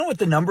what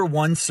the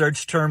 #1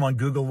 search term on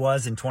Google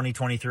was in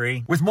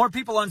 2023? With more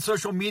people on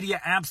social media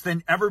apps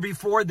than ever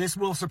before, this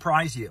will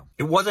surprise you.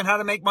 It wasn't how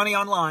to make money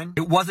online.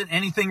 It wasn't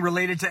anything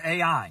related to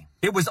AI.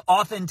 It was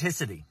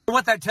authenticity.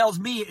 What that tells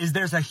me is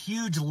there's a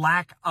huge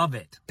lack of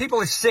it.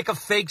 People are sick of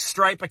fake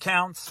Stripe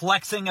accounts,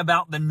 flexing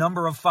about the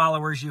number of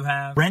followers you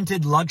have,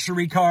 rented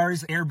luxury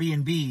cars,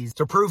 Airbnbs,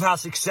 to prove how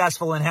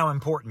successful and how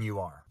important you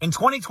are. In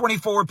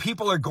 2024,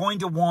 people are going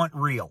to want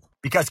real,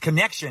 because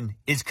connection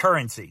is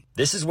currency.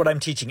 This is what I'm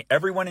teaching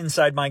everyone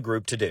inside my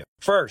group to do.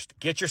 First,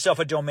 get yourself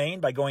a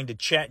domain by going to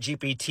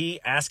ChatGPT,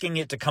 asking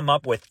it to come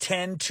up with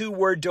 10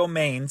 two-word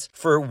domains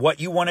for what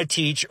you want to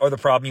teach or the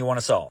problem you want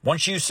to solve.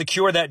 Once you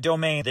secure that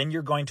domain, then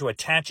you're going to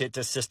attach it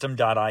to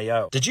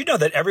System.io. Did you know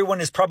that everyone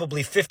is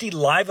probably 50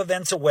 live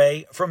events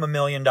away from $1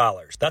 million?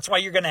 That's why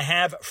you're going to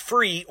have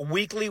free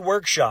weekly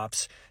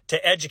workshops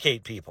to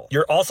educate people.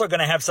 You're also going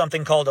to have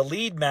something called a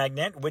lead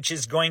magnet, which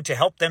is going to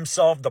help them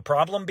solve the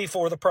problem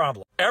before the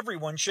problem.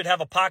 Everyone should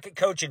have a pocket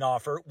coaching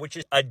offer, which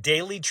is a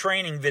daily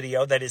training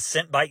video that is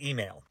sent by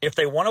email. If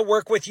they want to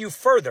work with you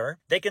further,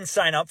 they can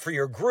sign up for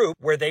your group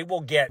where they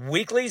will get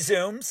weekly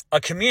Zooms, a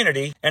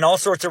community, and all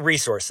sorts of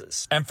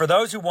resources. And for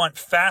those who want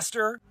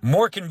faster,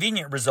 more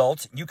convenient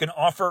results, you can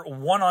offer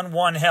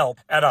one-on-one help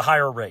at a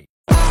higher rate.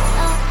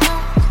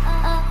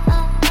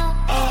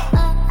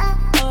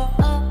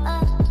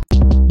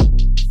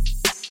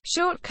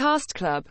 Shortcast Club